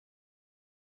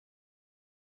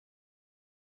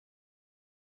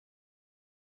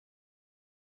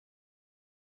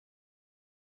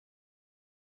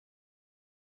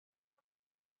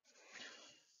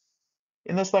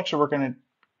In this lecture, we're going to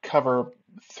cover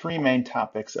three main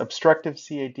topics: obstructive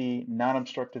CAD,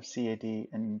 non-obstructive CAD,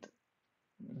 and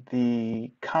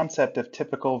the concept of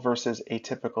typical versus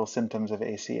atypical symptoms of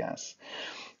ACS.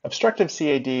 Obstructive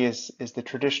CAD is the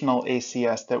traditional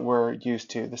ACS that we're used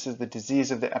to. This is the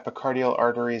disease of the epicardial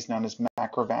arteries known as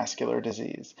macrovascular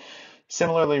disease.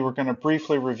 Similarly, we're going to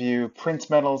briefly review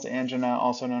Prince-Metal's angina,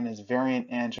 also known as variant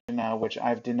angina, which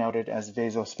I've denoted as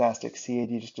vasospastic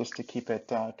CAD, just to keep it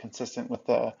consistent with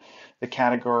the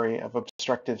category of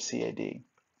obstructive CAD.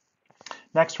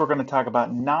 Next, we're going to talk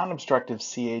about non-obstructive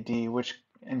CAD, which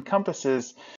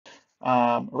encompasses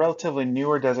a relatively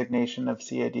newer designation of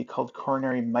CAD called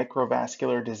coronary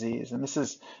microvascular disease. And this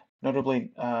is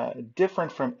notably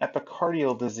different from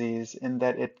epicardial disease in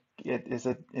that it is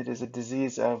a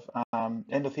disease of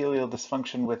endothelial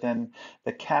dysfunction within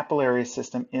the capillary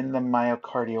system in the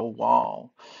myocardial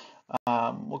wall.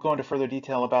 We'll go into further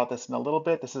detail about this in a little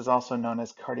bit. This is also known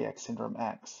as cardiac syndrome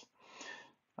X.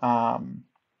 And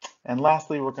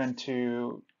lastly, we're going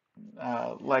to,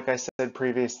 like I said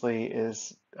previously,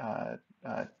 is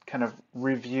kind of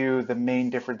review the main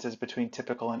differences between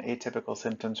typical and atypical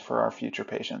symptoms for our future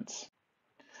patients.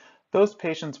 Those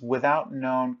patients without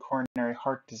known coronary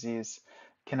heart disease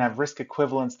can have risk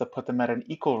equivalents that put them at an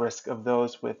equal risk of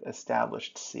those with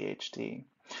established CHD.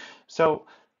 So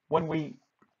when we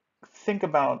think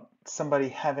about somebody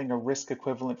having a risk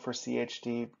equivalent for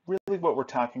CHD, really what we're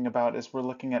talking about is we're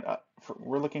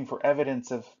looking for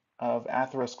evidence of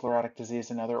atherosclerotic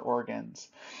disease in other organs.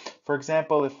 For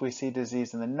example, if we see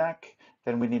disease in the neck,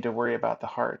 then we need to worry about the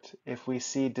heart. If we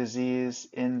see disease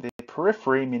in the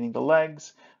periphery, meaning the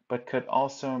legs, but could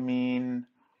also mean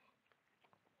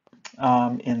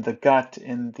in the gut,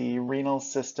 in the renal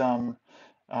system,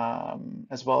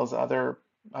 as well as other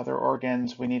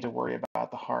organs, we need to worry about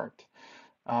the heart.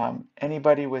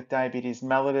 Anybody with diabetes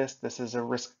mellitus, this is a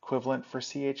risk equivalent for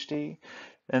CHD,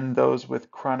 and those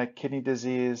with chronic kidney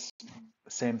disease,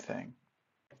 same thing.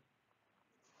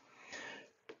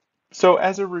 So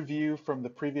as a review from the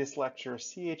previous lecture,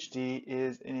 CHD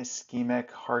is an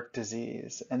ischemic heart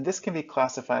disease, and this can be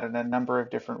classified in a number of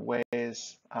different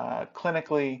ways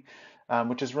clinically,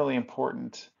 which is really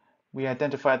important. We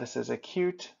identify this as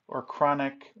acute or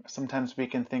chronic. Sometimes we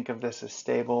can think of this as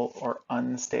stable or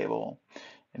unstable.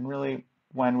 And really,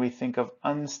 when we think of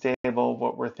unstable,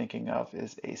 what we're thinking of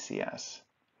is ACS.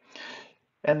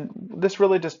 And this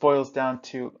really just boils down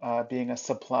to being a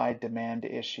supply-demand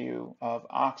issue of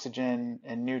oxygen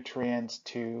and nutrients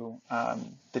to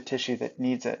the tissue that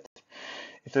needs it.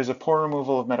 If there's a poor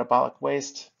removal of metabolic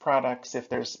waste products, if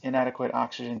there's inadequate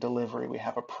oxygen delivery, we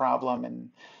have a problem,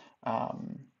 and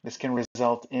this can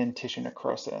result in tissue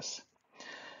necrosis.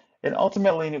 And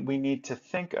ultimately, we need to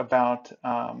think about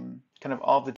kind of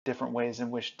all the different ways in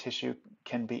which tissue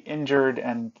can be injured,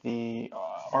 and the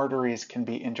arteries can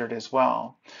be injured as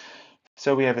well.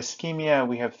 So we have ischemia,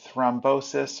 we have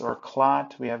thrombosis or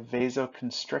clot, we have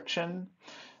vasoconstriction,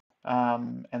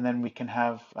 and then we can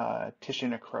have tissue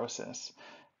necrosis.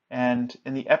 And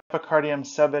in the epicardium,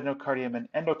 subendocardium,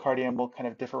 and endocardium, we'll kind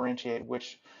of differentiate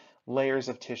which layers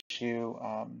of tissue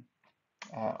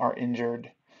are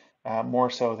injured more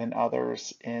so than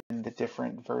others in the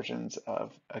different versions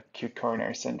of acute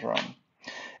coronary syndrome.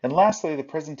 And lastly, the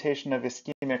presentation of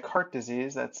ischemic heart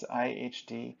disease, that's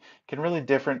IHD, can really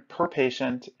differ per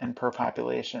patient and per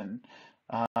population.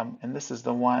 And this is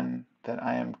the one that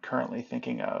I am currently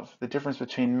thinking of, the difference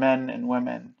between men and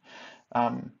women.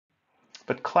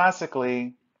 But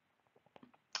classically,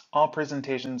 all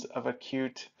presentations of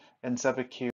acute and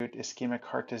subacute ischemic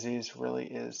heart disease really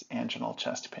is anginal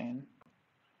chest pain.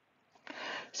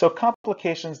 So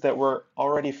complications that we're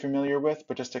already familiar with,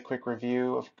 but just a quick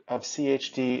review of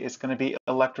CHD, is going to be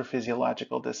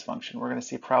electrophysiological dysfunction. We're going to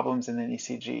see problems in an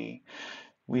ECG.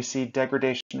 We see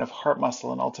degradation of heart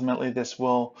muscle, and ultimately this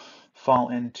will fall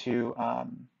into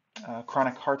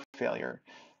chronic heart failure.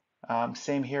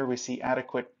 Same here, we see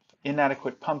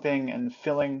inadequate pumping and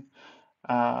filling,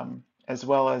 as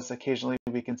well as occasionally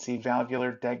we can see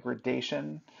valvular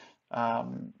degradation.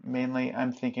 Mainly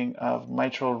I'm thinking of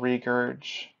mitral regurg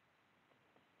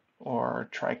or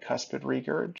tricuspid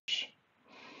regurg.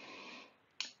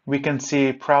 We can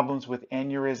see problems with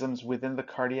aneurysms within the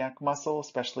cardiac muscle,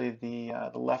 especially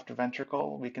the left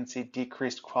ventricle. We can see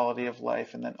decreased quality of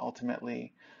life, and then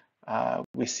ultimately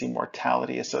we see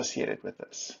mortality associated with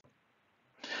this.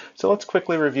 So let's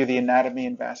quickly review the anatomy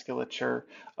and vasculature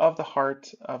of the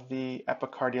heart, of the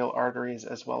epicardial arteries,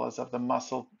 as well as of the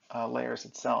muscle layers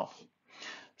itself.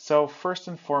 So first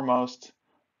and foremost,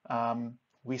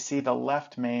 we see the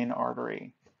left main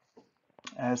artery,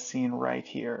 as seen right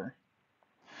here.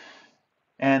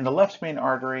 And the left main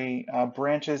artery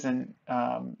branches and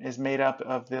is made up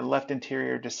of the left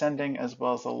anterior descending as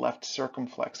well as the left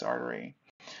circumflex artery.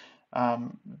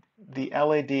 Um, the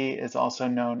LAD is also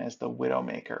known as the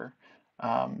widowmaker,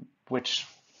 which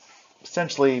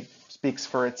essentially speaks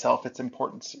for itself. Its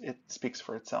importance, it speaks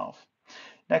for itself.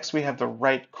 Next, we have the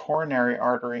right coronary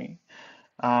artery,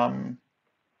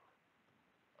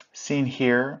 seen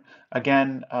here,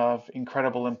 again, of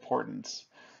incredible importance.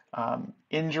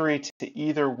 Injury to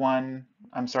either one,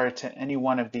 to any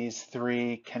one of these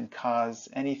three can cause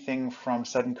anything from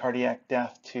sudden cardiac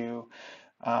death to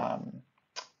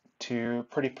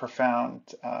pretty profound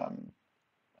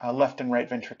left and right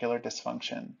ventricular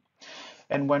dysfunction.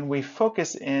 And when we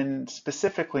focus in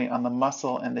specifically on the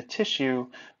muscle and the tissue,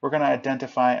 we're going to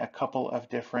identify a couple of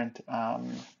different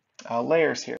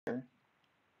layers here.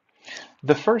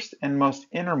 The first and most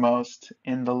innermost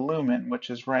in the lumen,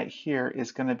 which is right here,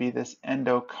 is going to be this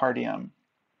endocardium.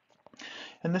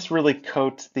 And this really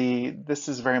coats this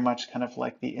is very much kind of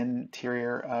like the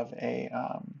interior of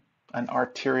an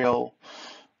arterial,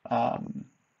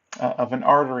 of an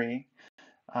artery.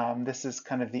 This is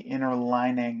kind of the inner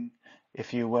lining,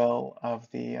 if you will, of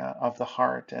the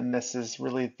heart, and this is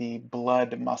really the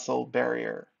blood-muscle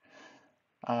barrier.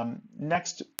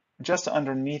 Next, just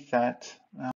underneath that,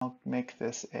 I'll make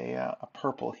this a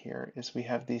purple here, is we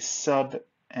have the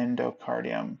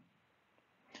subendocardium.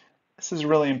 This is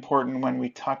really important when we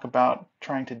talk about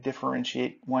trying to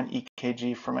differentiate one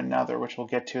EKG from another, which we'll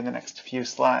get to in the next few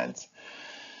slides.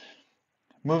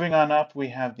 Moving on up, we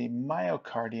have the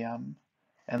myocardium.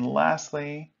 And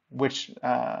lastly, which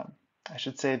I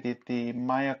should say that the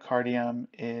myocardium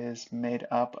is made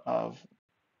up of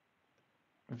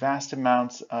vast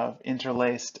amounts of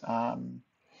interlaced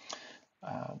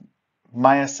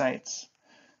myocytes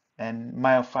and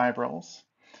myofibrils.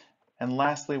 And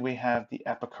lastly, we have the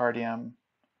epicardium,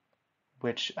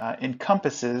 which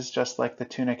encompasses, just like the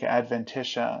tunica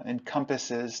adventitia,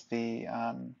 encompasses the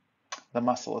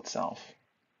muscle itself.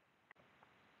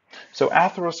 So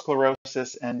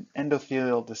atherosclerosis and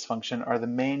endothelial dysfunction are the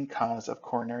main cause of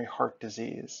coronary heart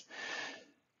disease.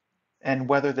 And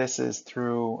whether this is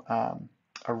through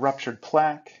a ruptured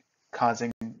plaque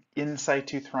causing in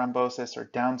situ thrombosis or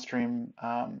downstream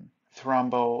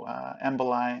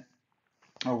thromboemboli,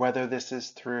 or whether this is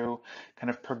through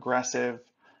kind of progressive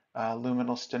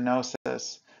luminal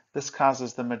stenosis, this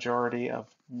causes the majority of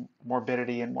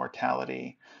morbidity and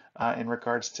mortality in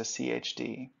regards to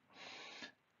CHD.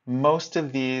 Most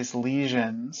of these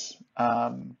lesions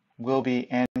will be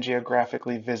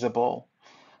angiographically visible.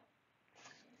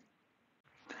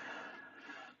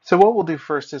 So what we'll do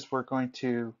first is we're going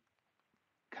to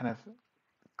kind of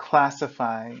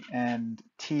classify and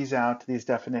tease out these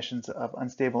definitions of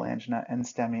unstable angina,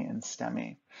 NSTEMI, and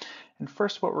STEMI. And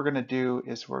first what we're going to do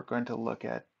is we're going to look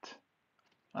at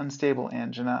unstable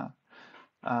angina.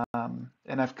 And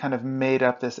I've kind of made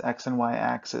up this X and Y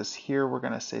axis. Here we're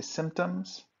going to say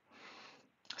symptoms,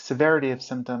 severity of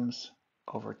symptoms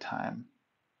over time.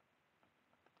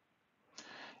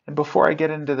 And before I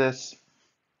get into this,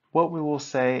 what we will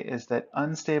say is that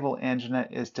unstable angina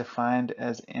is defined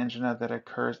as angina that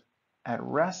occurs at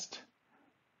rest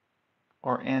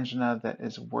or angina that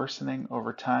is worsening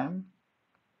over time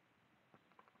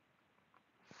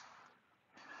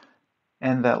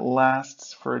and that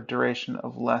lasts for a duration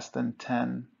of less than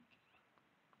 10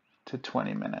 to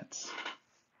 20 minutes.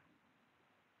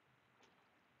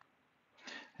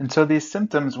 And so these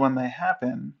symptoms, when they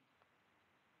happen,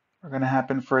 are going to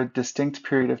happen for a distinct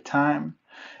period of time,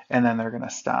 and then they're going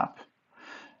to stop.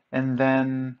 And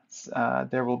then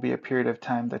there will be a period of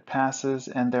time that passes,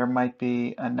 and there might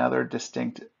be another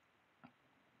distinct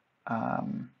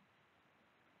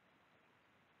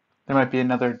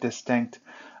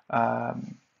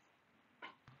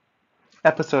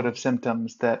episode of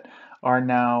symptoms that are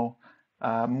now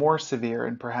more severe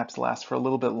and perhaps last for a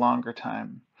little bit longer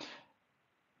time.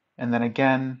 And then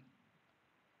again,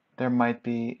 there might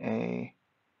be a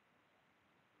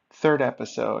third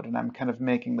episode, and I'm kind of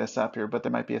making this up here, but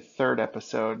there might be a third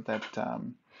episode that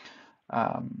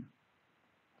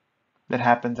that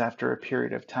happens after a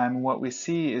period of time. And what we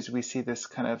see is we see this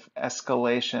kind of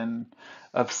escalation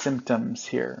of symptoms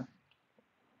here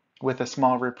with a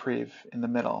small reprieve in the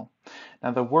middle. Now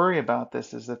the worry about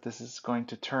this is that this is going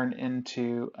to turn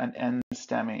into an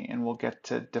NSTEMI, and we'll get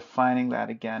to defining that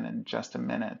again in just a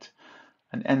minute.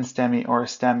 An NSTEMI or a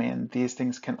STEMI, and these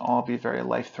things can all be very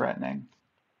life-threatening.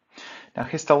 Now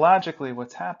histologically,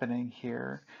 what's happening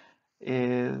here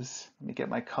is, let me get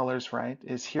my colors right,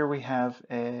 is here we have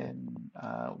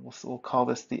we'll call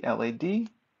this the LAD, and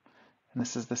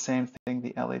this is the same thing,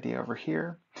 the LAD over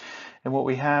here. And what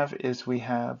we have is we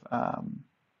have an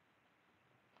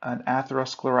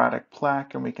atherosclerotic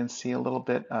plaque, and we can see a little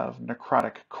bit of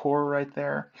necrotic core right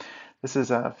there. This is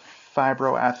a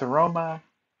fibroatheroma,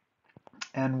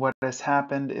 and what has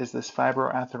happened is this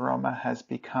fibroatheroma has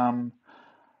become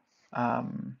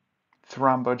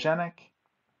thrombogenic,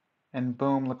 and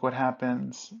boom, look what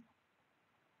happens.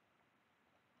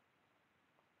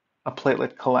 A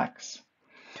platelet collects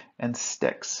and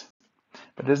sticks,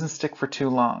 but it doesn't stick for too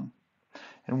long.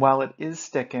 And while it is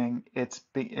sticking, it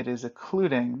is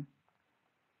occluding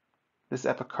this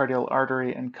epicardial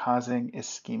artery and causing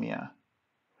ischemia.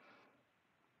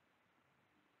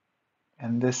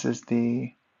 And this is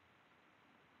the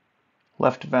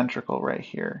left ventricle right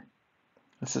here.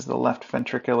 This is the left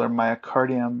ventricular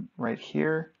myocardium right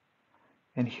here,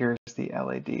 and here's the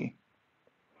LAD.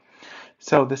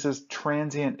 So this is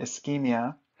transient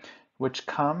ischemia, which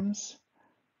comes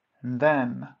and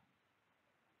then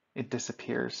it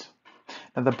disappears.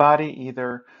 Now the body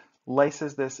either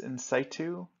lyses this in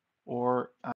situ, or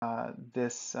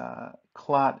this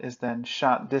clot is then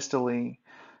shot distally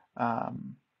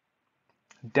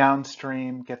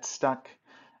downstream, gets stuck,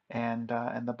 and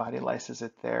the body lyses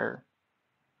it there.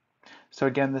 So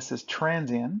again, this is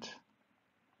transient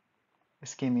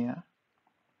ischemia.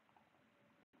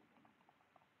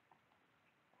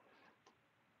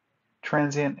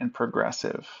 Transient and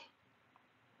progressive.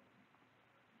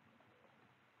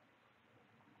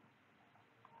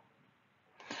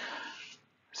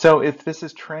 So if this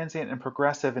is transient and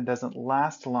progressive and doesn't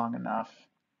last long enough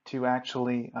to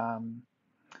actually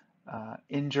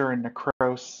injure and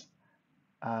necrose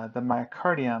the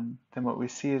myocardium, then what we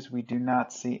see is we do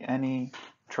not see any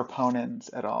troponins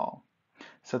at all.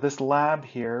 So this lab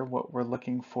here, what we're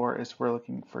looking for is we're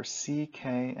looking for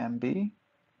CKMB,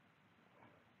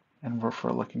 and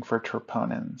we're looking for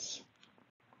troponins.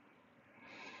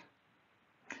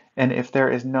 And if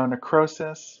there is no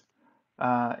necrosis,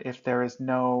 if there is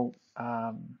no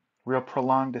real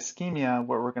prolonged ischemia,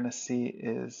 what we're going to see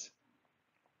is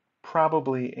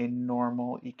probably a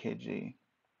normal EKG.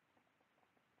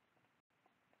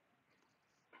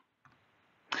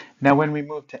 Now, when we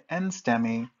move to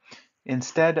NSTEMI,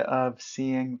 instead of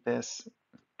seeing this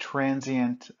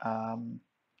transient,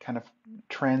 kind of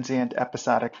transient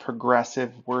episodic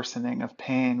progressive worsening of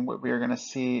pain, what we are going to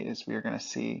see is we are going to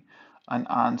see an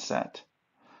onset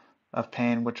of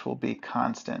pain, which will be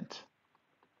constant.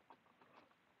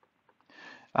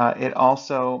 It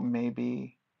also may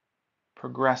be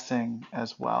progressing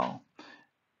as well,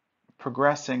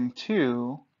 progressing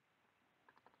to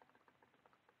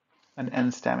an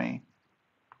NSTEMI.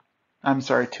 I'm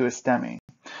sorry, to a STEMI.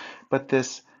 But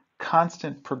this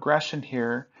constant progression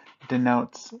here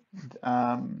denotes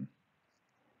the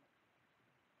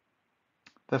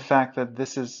fact that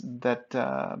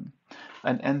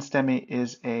an NSTEMI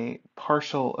is a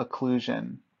partial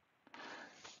occlusion.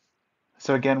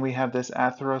 So again, we have this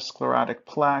atherosclerotic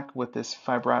plaque with this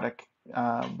fibrotic,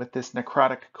 with this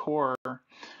necrotic core,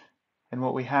 and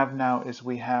what we have now is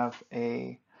we have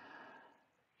a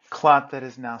clot that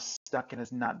is now stuck and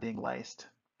is not being lysed.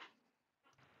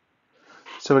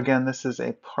 So again, this is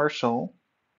a partial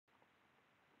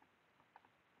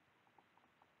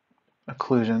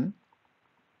occlusion,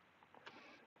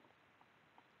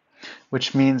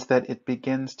 which means that it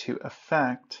begins to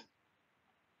affect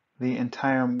the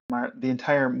entire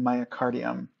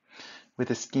myocardium with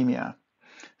ischemia.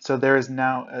 So there is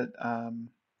now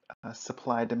a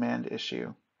supply-demand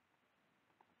issue.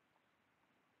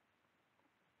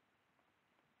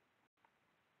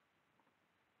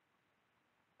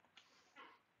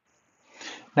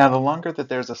 Now, the longer that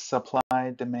there's a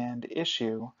supply-demand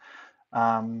issue,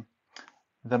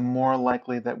 the more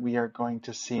likely that we are going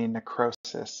to see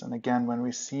necrosis. And again, when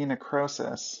we see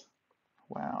necrosis,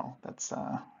 wow, that's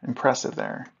impressive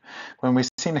there. When we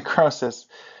see necrosis,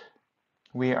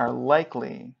 we are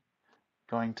likely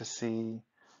going to see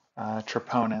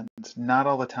troponins. Not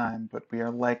all the time, but we are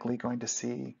likely going to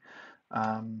see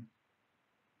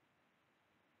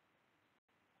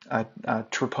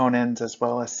troponins as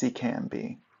well as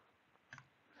CKMB.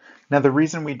 Now, the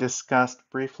reason we discussed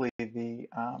briefly the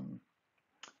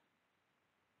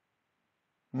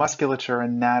musculature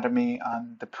anatomy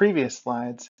on the previous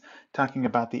slides, talking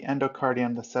about the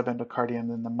endocardium, the subendocardium,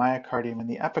 and the myocardium and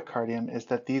the epicardium, is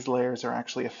that these layers are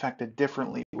actually affected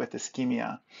differently with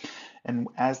ischemia. And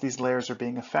as these layers are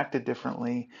being affected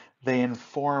differently, they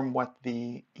inform what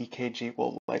the EKG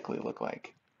will likely look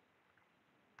like.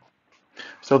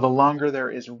 So the longer there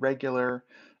is regular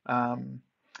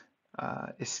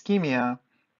ischemia,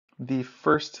 the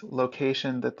first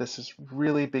location that this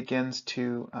really begins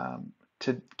to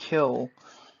kill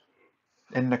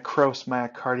and necrosed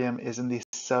myocardium is in the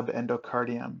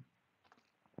subendocardium.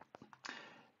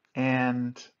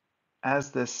 And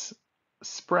as this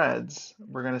spreads,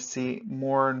 we're going to see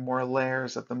more and more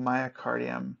layers of the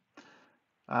myocardium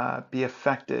be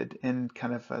affected in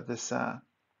kind of this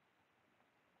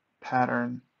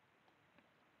pattern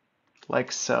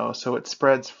like so. So it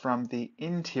spreads from the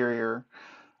interior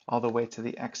all the way to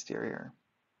the exterior.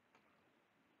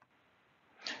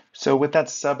 So with that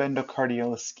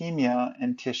subendocardial ischemia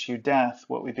and tissue death,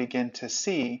 what we begin to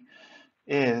see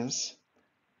is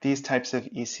these types of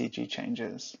ECG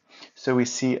changes. So we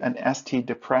see an ST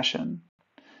depression,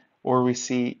 or we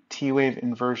see T wave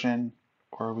inversion,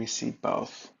 or we see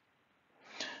both.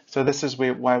 So this is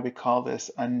why we call this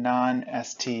a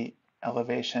non-ST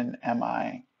elevation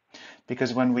MI,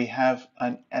 because when we have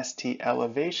an ST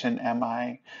elevation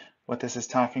MI, what this is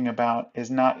talking about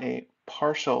is not a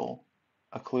partial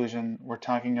occlusion, we're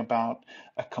talking about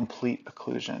a complete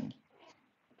occlusion.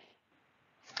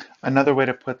 Another way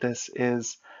to put this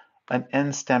is an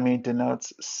NSTEMI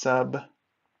denotes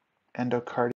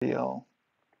subendocardial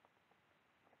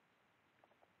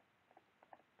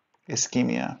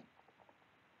ischemia.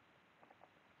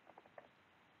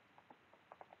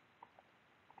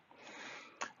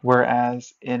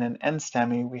 Whereas in an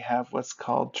NSTEMI, we have what's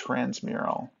called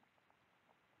transmural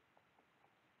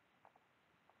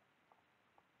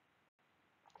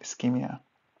ischemia.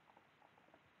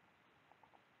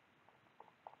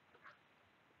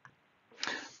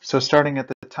 So starting at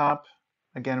the top,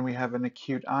 again, we have an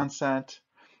acute onset,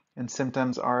 and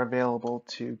symptoms are available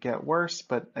to get worse,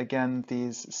 but again,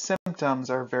 these symptoms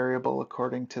are variable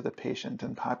according to the patient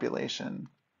and population.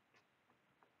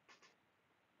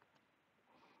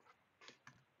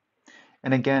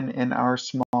 And again, in our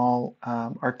small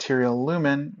arterial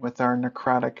lumen with our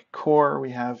necrotic core,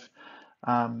 we have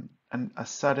a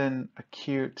sudden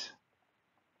acute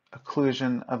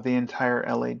occlusion of the entire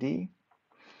LAD,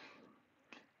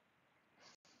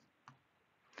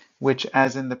 which,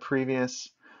 as in the previous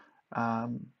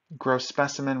gross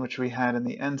specimen, which we had in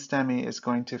the NSTEMI, is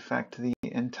going to affect the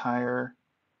entire,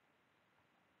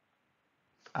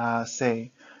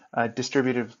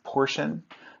 distributive portion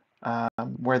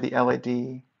where the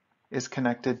LAD is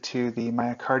connected to the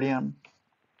myocardium.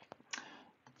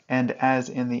 And as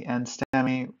in the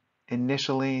NSTEMI,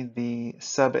 initially the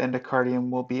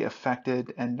subendocardium will be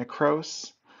affected and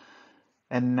necrose,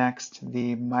 and next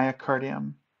the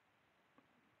myocardium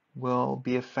will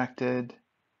be affected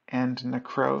and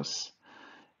necrose,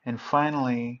 and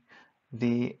finally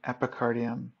the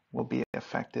epicardium will be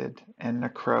affected and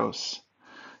necrose.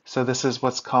 So this is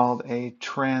what's called a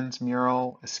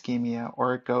transmural ischemia,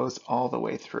 or it goes all the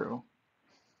way through.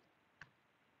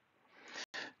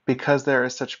 Because there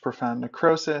is such profound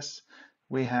necrosis,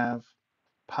 we have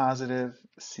positive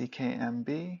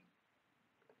CKMB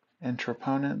and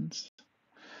troponins,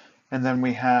 and then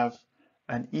we have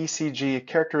an ECG, a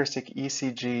characteristic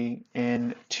ECG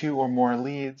in 2 or more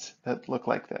leads that look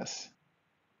like this.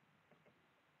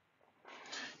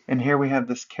 And here we have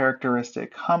this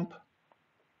characteristic hump,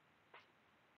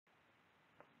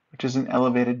 which is an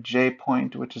elevated J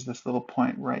point, which is this little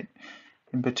point right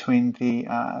in between the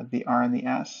R and the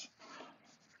S.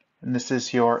 And this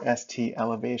is your ST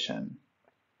elevation.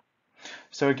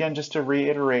 So again, just to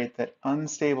reiterate that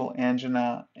unstable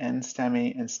angina,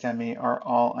 NSTEMI, and STEMI are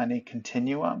all on a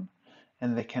continuum,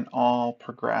 and they can all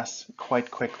progress quite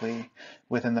quickly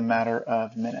within the matter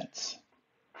of minutes.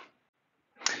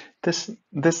 This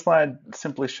slide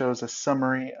simply shows a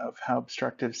summary of how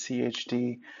obstructive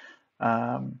CHD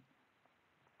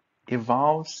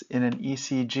evolves in an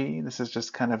ECG. This is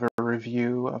just kind of a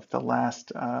review of the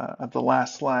last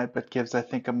slide, but gives, I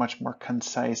think, a much more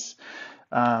concise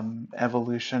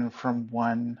evolution from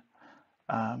one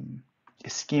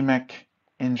ischemic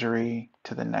injury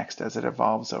to the next as it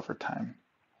evolves over time.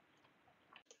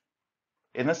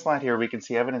 In this slide here, we can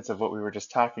see evidence of what we were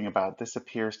just talking about. This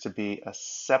appears to be a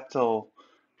septal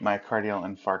myocardial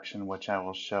infarction, which I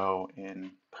will show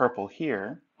in purple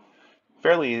here.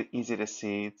 Fairly easy to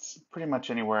see. It's pretty much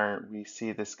anywhere we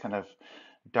see this kind of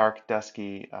dark,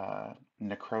 dusky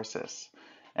necrosis.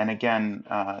 And again,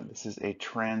 this is a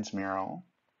transmural.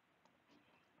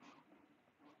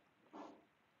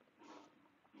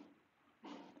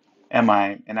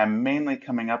 MI, and I'm mainly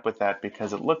coming up with that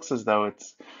because it looks as though it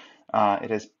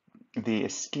is the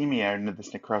ischemia,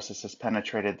 this necrosis has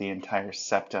penetrated the entire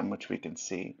septum, which we can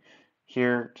see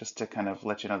here. Just to kind of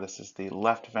let you know, this is the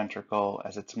left ventricle,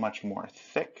 as it's much more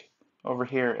thick over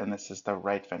here, and this is the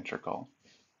right ventricle.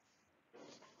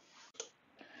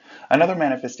 Another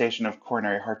manifestation of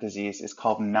coronary heart disease is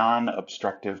called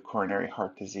non-obstructive coronary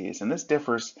heart disease, and this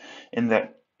differs in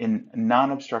that in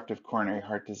non-obstructive coronary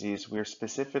heart disease, we're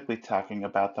specifically talking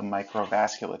about the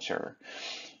microvasculature.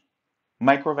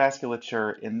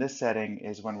 Microvasculature in this setting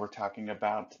is when we're talking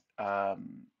about the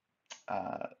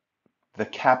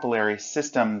capillary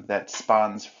system that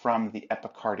spawns from the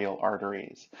epicardial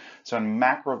arteries. So in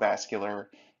macrovascular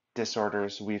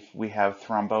disorders, we have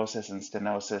thrombosis and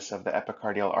stenosis of the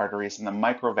epicardial arteries. In the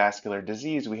microvascular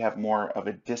disease, we have more of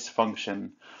a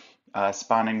dysfunction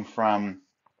spawning from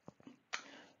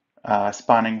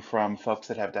folks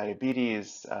that have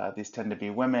diabetes. These tend to be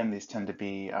women. These tend to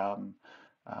be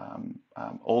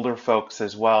older folks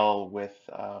as well with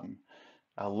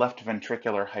left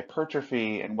ventricular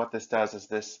hypertrophy, and what this does is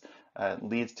this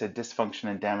leads to dysfunction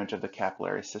and damage of the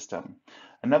capillary system.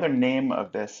 Another name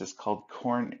of this is called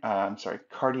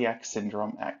cardiac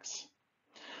syndrome X.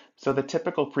 So the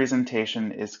typical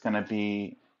presentation is going to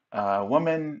be a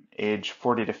woman, age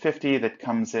 40 to 50, that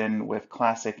comes in with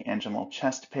classic anginal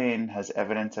chest pain, has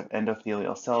evidence of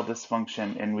endothelial cell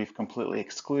dysfunction, and we've completely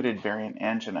excluded variant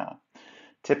angina.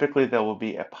 Typically, there will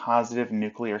be a positive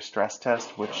nuclear stress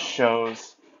test, which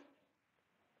shows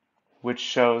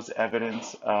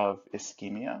evidence of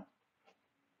ischemia.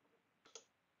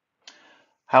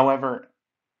 However,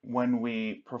 when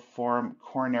we perform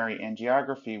coronary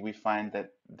angiography, we find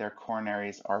that their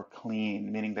coronaries are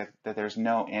clean, meaning that there's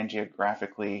no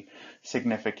angiographically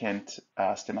significant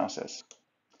stenosis.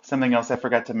 Something else I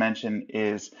forgot to mention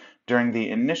is during the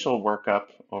initial workup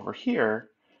over here,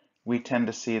 we tend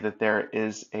to see that there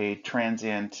is a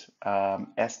transient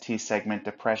ST segment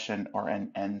depression or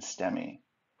an N-STEMI.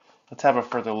 Let's have a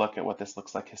further look at what this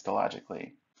looks like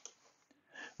histologically.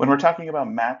 When we're talking about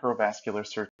macrovascular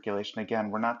circulation,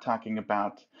 again, we're not talking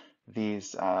about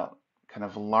these kind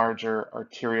of larger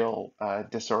arterial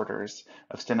disorders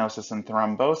of stenosis and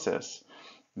thrombosis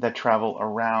that travel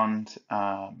around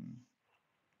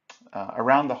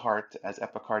the heart as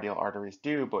epicardial arteries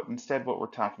do, but instead what we're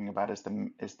talking about is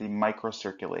the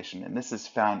microcirculation, and this is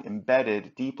found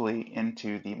embedded deeply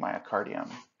into the myocardium.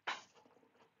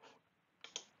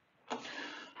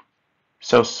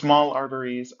 So small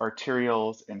arteries,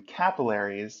 arterioles, and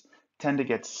capillaries tend to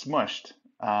get smushed,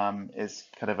 is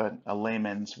kind of a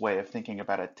layman's way of thinking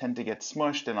about it, tend to get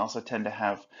smushed and also tend to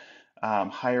have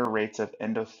higher rates of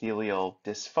endothelial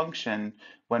dysfunction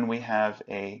when we have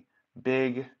a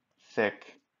big, thick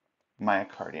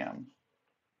myocardium.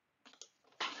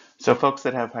 So folks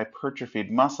that have hypertrophied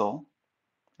muscle,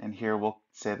 and here we'll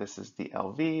say this is the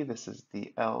LV, this is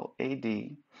the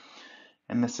LAD,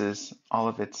 and this is all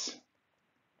of its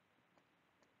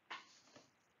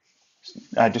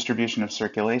distribution of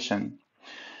circulation.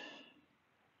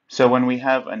 So when we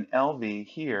have an LV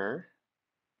here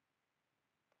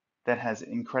that has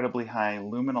incredibly high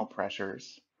luminal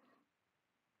pressures,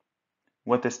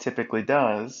 what this typically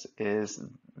does is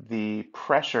the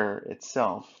pressure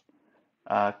itself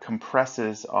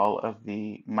compresses all of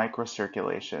the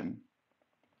microcirculation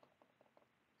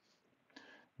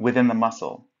within the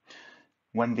muscle.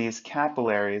 When these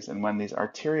capillaries and when these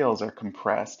arterioles are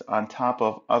compressed on top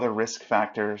of other risk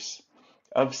factors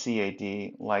of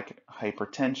CAD like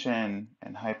hypertension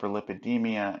and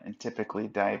hyperlipidemia and typically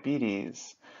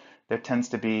diabetes, there tends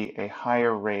to be a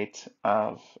higher rate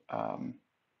of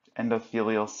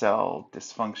endothelial cell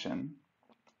dysfunction,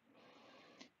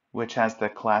 which has the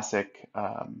classic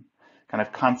kind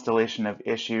of constellation of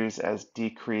issues as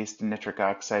decreased nitric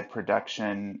oxide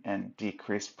production and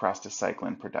decreased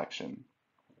prostacyclin production.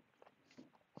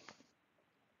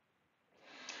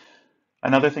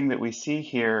 Another thing that we see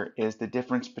here is the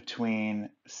difference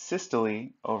between systole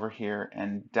over here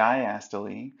and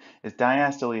diastole.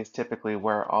 Diastole is typically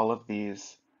where all of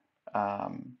these,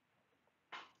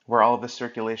 where all of the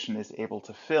circulation is able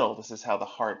to fill. This is how the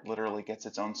heart literally gets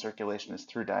its own circulation, is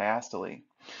through diastole.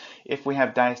 If we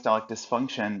have diastolic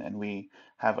dysfunction and we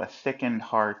have a thickened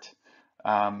heart,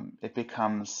 it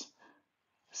becomes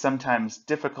sometimes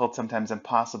difficult, sometimes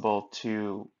impossible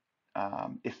to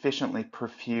efficiently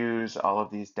perfuse all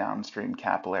of these downstream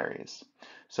capillaries.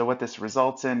 So what this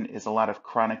results in is a lot of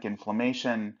chronic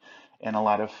inflammation and a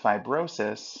lot of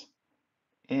fibrosis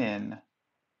in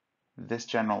this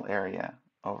general area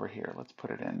over here. Let's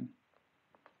put it in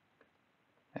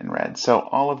red. So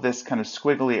all of this kind of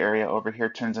squiggly area over here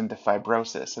turns into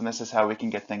fibrosis, and this is how we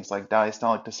can get things like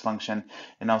diastolic dysfunction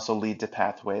and also lead to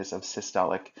pathways of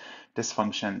systolic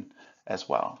dysfunction as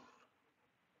well.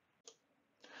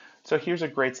 So here's a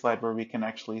great slide where we can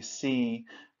actually see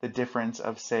the difference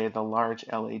of, say, the large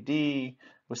LAD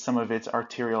with some of its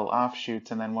arterial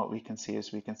offshoots, and then what we can see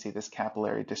is we can see this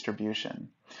capillary distribution.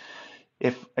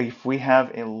 If we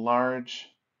have a large,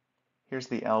 here's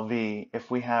the LV, if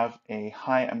we have a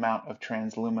high amount of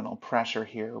transluminal pressure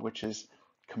here, which is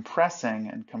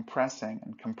compressing and compressing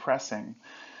and compressing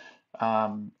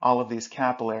all of these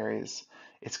capillaries,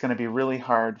 it's going to be really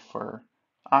hard for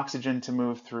oxygen to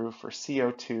move through, for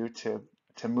CO2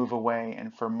 to move away,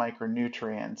 and for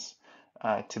micronutrients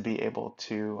to be able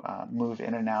to move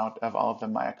in and out of all of the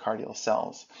myocardial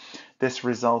cells. This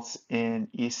results in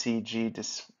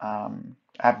ECG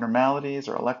abnormalities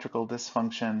or electrical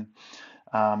dysfunction,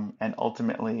 and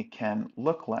ultimately can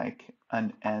look like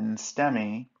an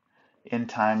NSTEMI in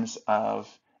times of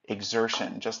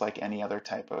exertion, just like any other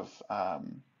type of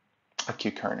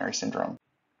acute coronary syndrome.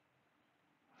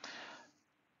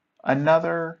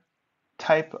 Another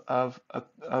type of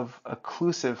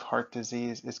occlusive heart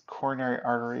disease is coronary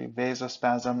artery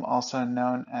vasospasm, also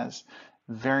known as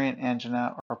variant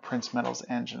angina or Prince-Meadows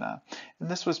angina. And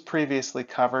this was previously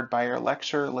covered by your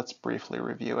lecture. Let's briefly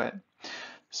review it.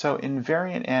 So in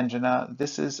variant angina,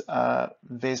 this is a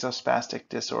vasospastic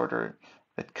disorder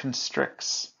that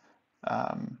constricts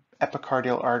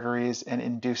epicardial arteries and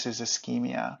induces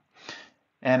ischemia.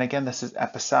 And again, this is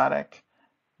episodic.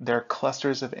 There are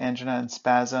clusters of angina and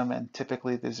spasm, and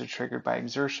typically these are triggered by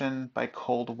exertion, by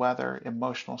cold weather,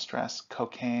 emotional stress,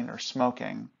 cocaine, or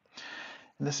smoking.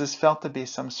 And this is felt to be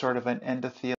some sort of an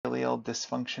endothelial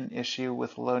dysfunction issue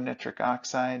with low nitric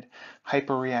oxide,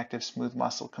 hyperreactive smooth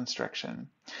muscle constriction.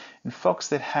 And folks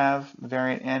that have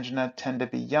variant angina tend to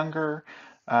be younger,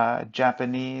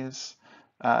 Japanese.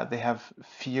 They have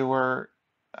fewer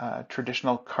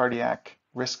traditional cardiac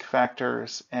risk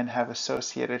factors and have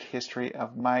associated history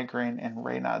of migraine and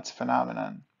Raynaud's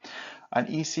phenomenon. On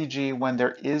ECG, when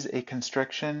there is a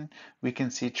constriction, we can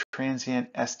see transient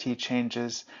ST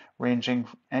changes ranging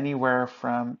anywhere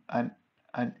from an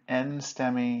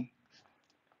NSTEMI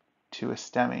to a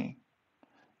STEMI.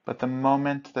 But the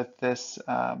moment that this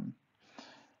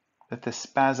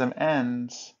spasm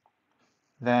ends,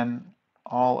 then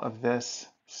all of this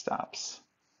stops.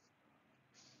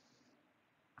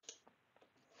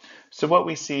 So what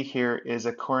we see here is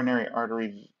a coronary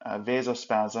artery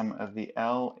vasospasm of the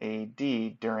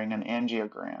LAD during an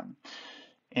angiogram.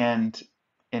 And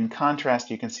in contrast,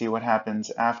 you can see what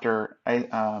happens after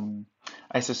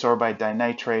isosorbide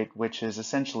dinitrate, which is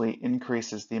essentially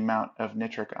increases the amount of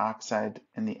nitric oxide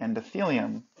in the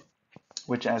endothelium,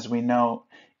 which, as we know,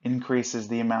 increases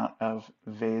the amount of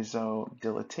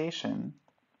vasodilatation,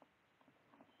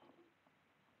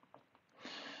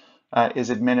 is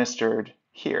administered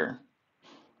here.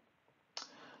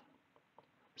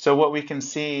 So what we can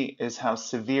see is how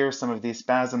severe some of these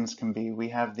spasms can be. We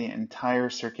have the entire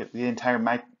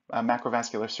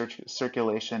macrovascular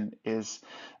circulation is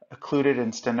occluded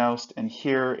and stenosed, and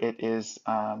here it is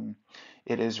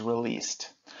released.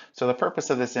 So the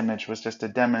purpose of this image was just to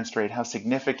demonstrate how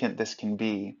significant this can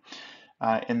be.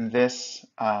 In this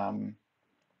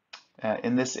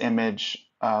image,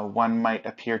 one might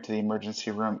appear to the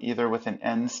emergency room either with an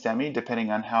NSTEMI,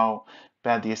 depending on how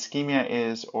bad the ischemia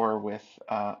is, or with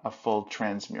a full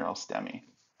transmural STEMI.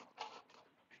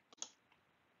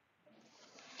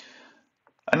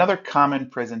 Another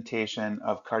common presentation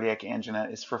of cardiac angina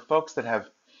is for folks that have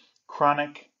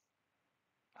chronic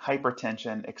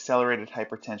hypertension, accelerated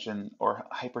hypertension, or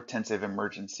hypertensive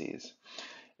emergencies.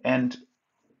 And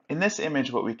in this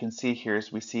image, what we can see here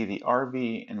is we see the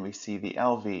RV and we see the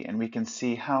LV, and we can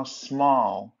see how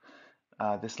small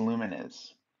this lumen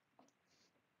is.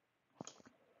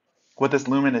 What this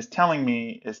lumen is telling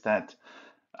me is that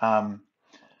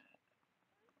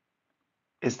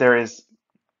there is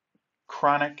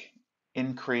chronic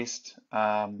increased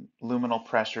luminal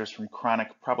pressures from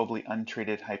chronic, probably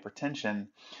untreated hypertension.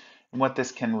 And what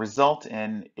this can result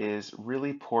in is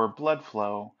really poor blood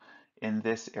flow in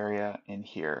this area in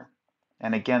here.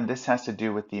 And again, this has to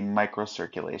do with the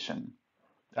microcirculation,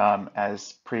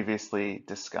 as previously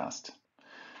discussed.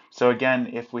 So again,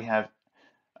 if we have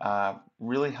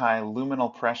really high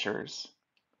luminal pressures,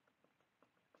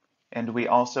 and we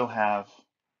also have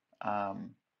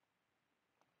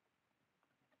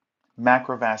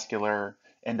macrovascular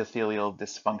endothelial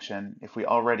dysfunction, if we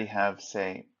already have,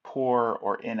 say, poor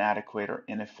or inadequate or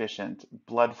inefficient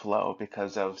blood flow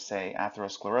because of, say,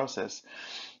 atherosclerosis,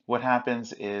 what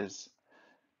happens is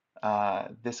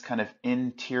this kind of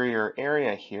interior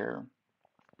area here,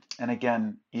 and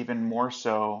again, even more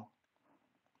so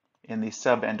in the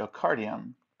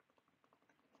subendocardium,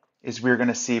 is we're going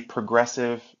to see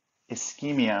progressive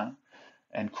ischemia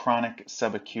and chronic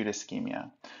subacute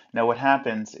ischemia. Now what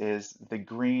happens is the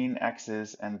green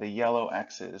X's and the yellow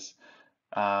X's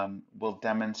will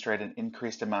demonstrate an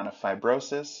increased amount of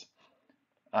fibrosis,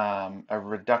 a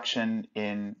reduction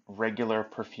in regular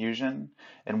perfusion.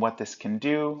 And what this can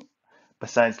do,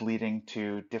 besides leading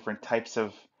to different types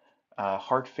of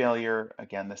heart failure,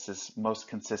 again, this is most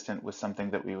consistent with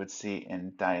something that we would see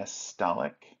in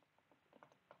diastolic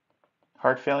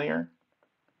heart failure,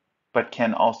 but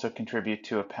can also contribute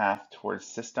to a path towards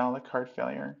systolic heart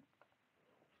failure,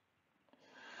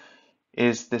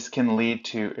 is this can lead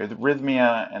to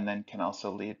arrhythmia and then can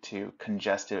also lead to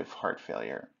congestive heart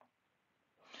failure.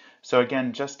 So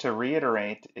again, just to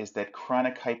reiterate, is that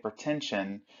chronic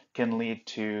hypertension can lead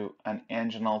to an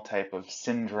anginal type of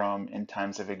syndrome in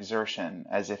times of exertion,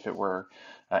 as if it were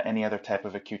any other type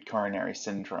of acute coronary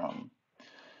syndrome.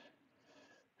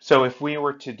 So if we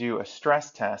were to do a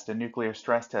stress test, a nuclear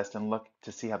stress test, and look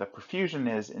to see how the perfusion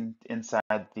is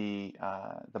inside the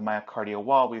myocardial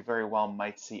wall, we very well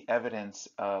might see evidence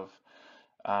of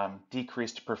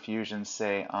decreased perfusion,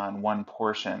 say, on one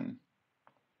portion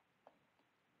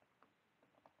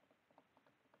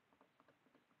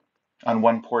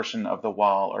of the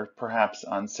wall, or perhaps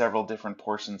on several different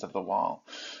portions of the wall.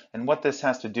 And what this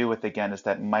has to do with, again, is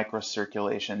that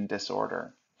microcirculation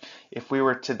disorder. If we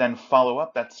were to then follow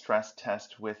up that stress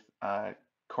test with a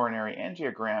coronary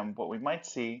angiogram, what we might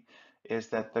see is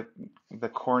that the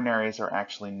coronaries are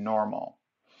actually normal.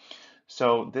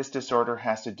 So this disorder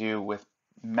has to do with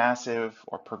massive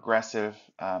or progressive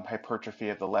hypertrophy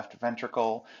of the left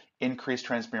ventricle, increased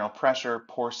transmural pressure,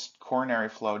 poor coronary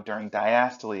flow during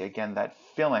diastole, again, that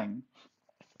filling,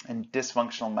 and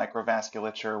dysfunctional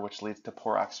microvasculature, which leads to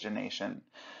poor oxygenation.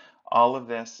 All of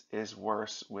this is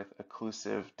worse with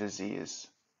occlusive disease.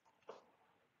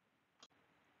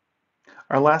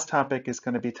 Our last topic is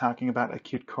going to be talking about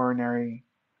acute coronary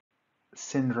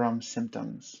syndrome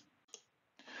symptoms.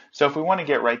 So if we want to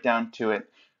get right down to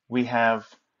it, we have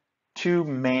two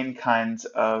main kinds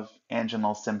of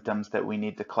anginal symptoms that we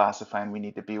need to classify and we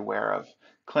need to be aware of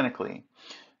clinically.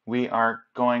 We are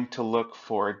going to look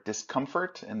for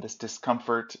discomfort, and this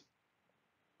discomfort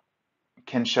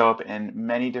can show up in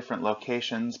many different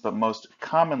locations, but most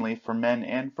commonly for men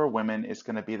and for women is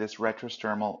going to be this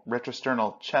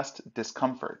retrosternal chest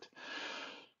discomfort.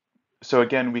 So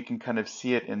again, we can kind of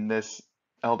see it in this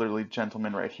elderly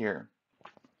gentleman right here.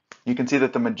 You can see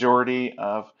that the majority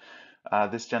of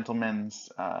this gentleman's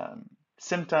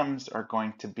symptoms are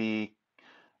going to be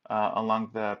along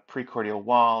the precordial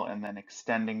wall and then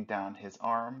extending down his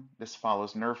arm. This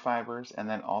follows nerve fibers, and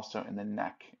then also in the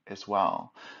neck as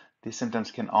well. These symptoms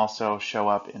can also show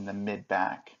up in the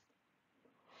mid-back.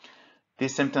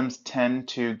 These symptoms tend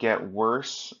to get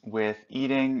worse with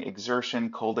eating, exertion,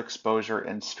 cold exposure,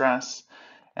 and stress.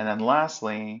 And then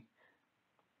lastly,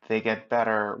 they get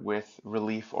better with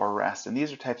relief or rest. And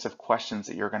these are types of questions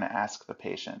that you're going to ask the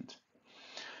patient.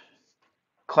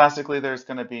 Classically, there's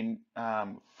going to be,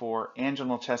 for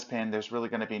anginal chest pain, there's really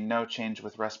going to be no change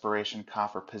with respiration,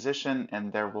 cough, or position,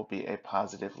 and there will be a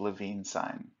positive Levine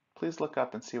sign. Please look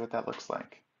up and see what that looks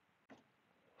like.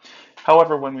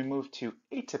 However, when we move to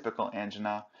atypical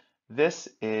angina, this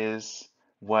is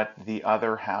what the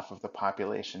other half of the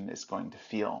population is going to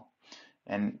feel.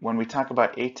 And when we talk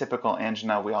about atypical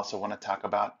angina, we also want to talk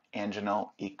about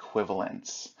anginal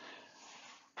equivalence.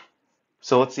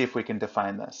 So let's see if we can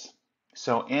define this.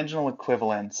 So anginal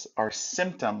equivalents are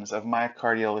symptoms of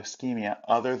myocardial ischemia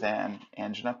other than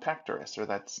angina pectoris, or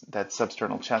that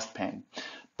substernal chest pain,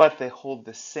 but they hold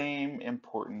the same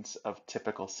importance of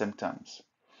typical symptoms.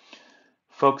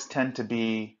 Folks tend to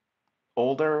be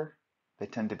older, they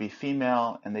tend to be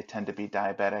female, and they tend to be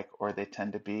diabetic, or they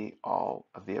tend to be all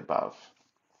of the above.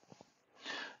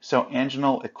 So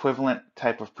anginal equivalent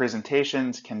type of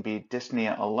presentations can be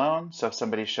dyspnea alone. So if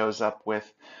somebody shows up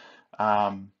with,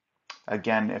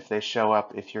 again,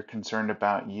 if you're concerned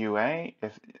about UA,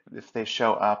 if they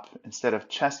show up instead of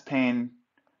chest pain,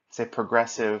 say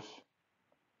progressive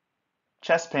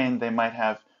chest pain, they might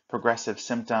have progressive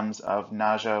symptoms of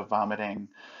nausea, vomiting,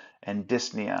 and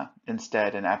dyspnea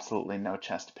instead, and absolutely no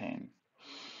chest pain.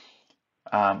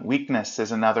 Weakness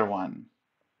is another one.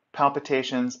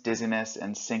 Palpitations, dizziness,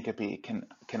 and syncope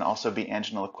can also be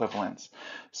anginal equivalents.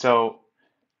 So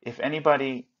if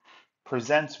anybody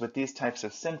presents with these types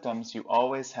of symptoms, you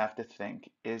always have to think,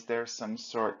 is there some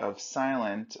sort of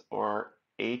silent or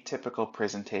atypical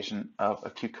presentation of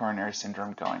acute coronary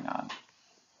syndrome going on?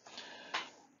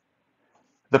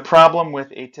 The problem with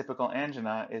atypical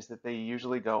angina is that they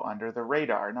usually go under the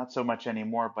radar, not so much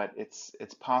anymore, but it's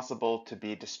possible to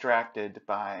be distracted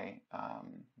by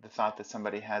the thought that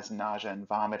somebody has nausea and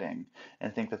vomiting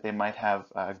and think that they might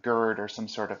have a GERD or some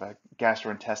sort of a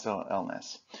gastrointestinal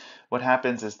illness. What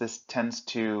happens is this tends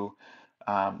to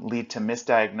lead to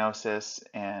misdiagnosis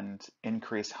and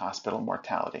increase hospital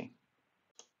mortality.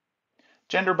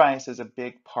 Gender bias is a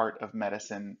big part of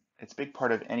medicine. It's a big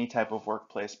part of any type of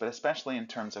workplace, but especially in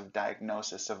terms of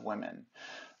diagnosis of women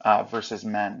versus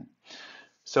men.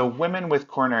 So women with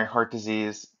coronary heart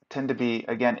disease tend to be,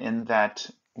 again, in that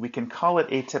we can call it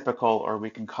atypical or we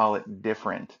can call it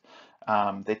different.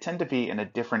 They tend to be in a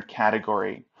different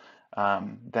category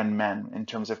than men in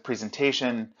terms of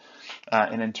presentation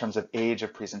and in terms of age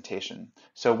of presentation.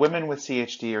 So women with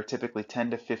CHD are typically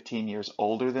 10 to 15 years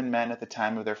older than men at the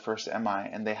time of their first MI,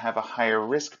 and they have a higher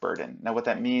risk burden. Now what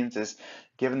that means is,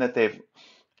 given that they've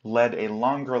led a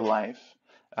longer life,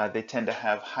 they tend to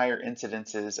have higher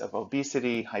incidences of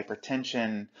obesity,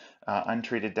 hypertension,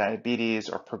 untreated diabetes,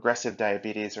 or progressive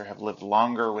diabetes, or have lived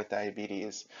longer with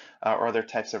diabetes, or other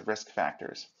types of risk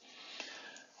factors.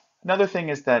 Another thing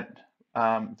is that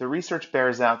the research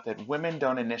bears out that women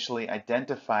don't initially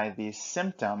identify these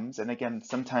symptoms, and again,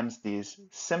 sometimes these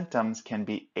symptoms can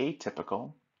be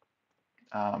atypical,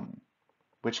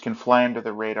 which can fly under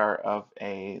the radar of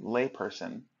a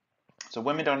layperson. So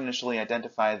women don't initially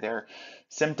identify their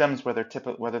symptoms, whether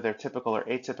they're typical or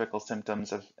atypical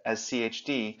symptoms as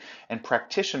CHD, and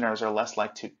practitioners are less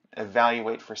likely to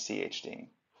evaluate for CHD.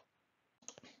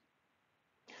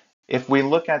 If we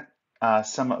look at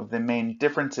some of the main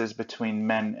differences between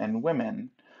men and women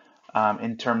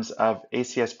in terms of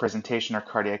ACS presentation or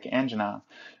cardiac angina,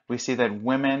 we see that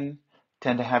women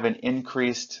tend to have an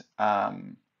increased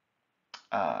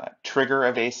trigger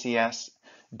of ACS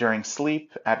during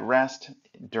sleep, at rest,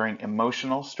 during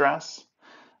emotional stress,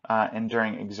 and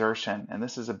during exertion. And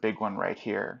this is a big one right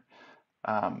here.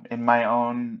 In my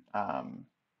own kind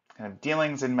of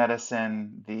dealings in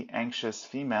medicine, the anxious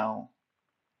female,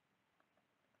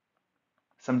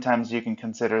 sometimes you can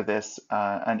consider this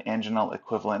an anginal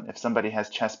equivalent. If somebody has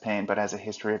chest pain but has a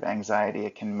history of anxiety,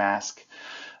 it can mask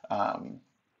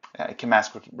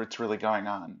what's really going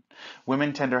on.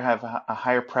 Women tend to have a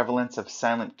higher prevalence of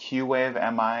silent Q wave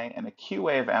MI, and a Q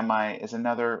wave MI is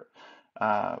another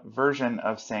version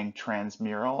of saying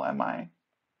transmural MI.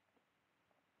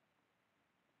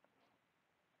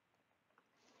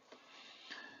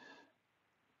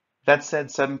 That said,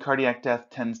 sudden cardiac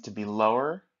death tends to be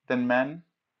lower than men,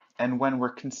 and when we're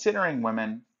considering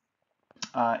women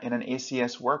in an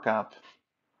ACS workup,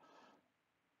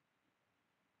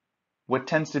 what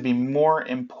tends to be more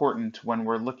important when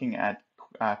we're looking at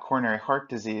coronary heart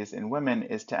disease in women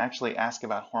is to actually ask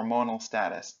about hormonal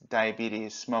status,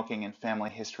 diabetes, smoking, and family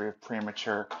history of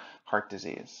premature heart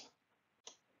disease.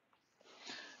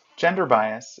 Gender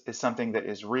bias is something that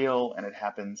is real and it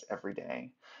happens every day.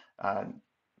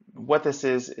 What this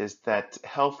is that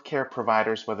healthcare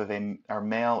providers, whether they are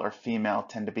male or female,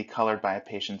 tend to be colored by a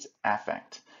patient's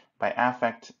affect. By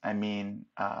affect, I mean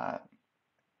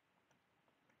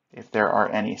if there are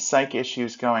any psych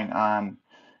issues going on,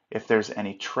 if there's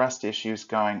any trust issues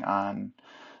going on.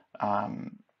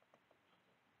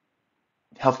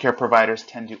 Healthcare providers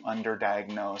tend to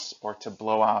underdiagnose or to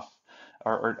blow off,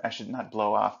 or I should not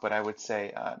blow off, but I would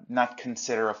say not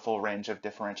consider a full range of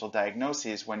differential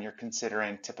diagnoses when you're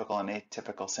considering typical and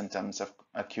atypical symptoms of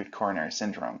acute coronary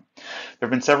syndrome. There have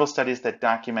been several studies that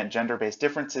document gender-based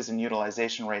differences in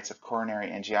utilization rates of coronary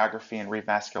angiography and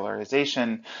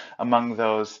revascularization among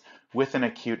those with an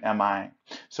acute MI.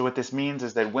 So what this means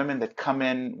is that women that come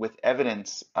in with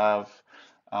evidence of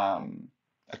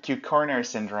acute coronary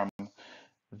syndrome,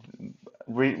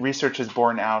 research has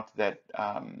borne out that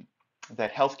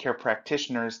that healthcare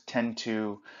practitioners tend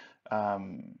to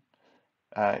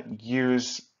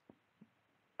use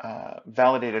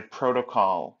validated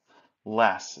protocol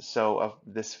less. So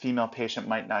this female patient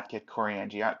might not get coronary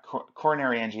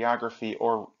angiography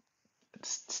or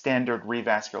standard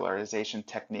revascularization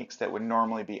techniques that would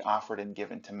normally be offered and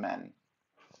given to men.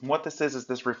 And what this is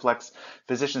this reflects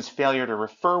physicians' failure to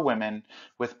refer women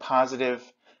with positive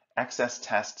excess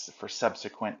tests for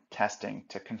subsequent testing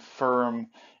to confirm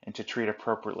and to treat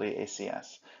appropriately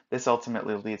ACS. This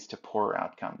ultimately leads to poorer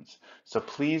outcomes. So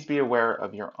please be aware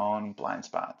of your own blind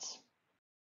spots.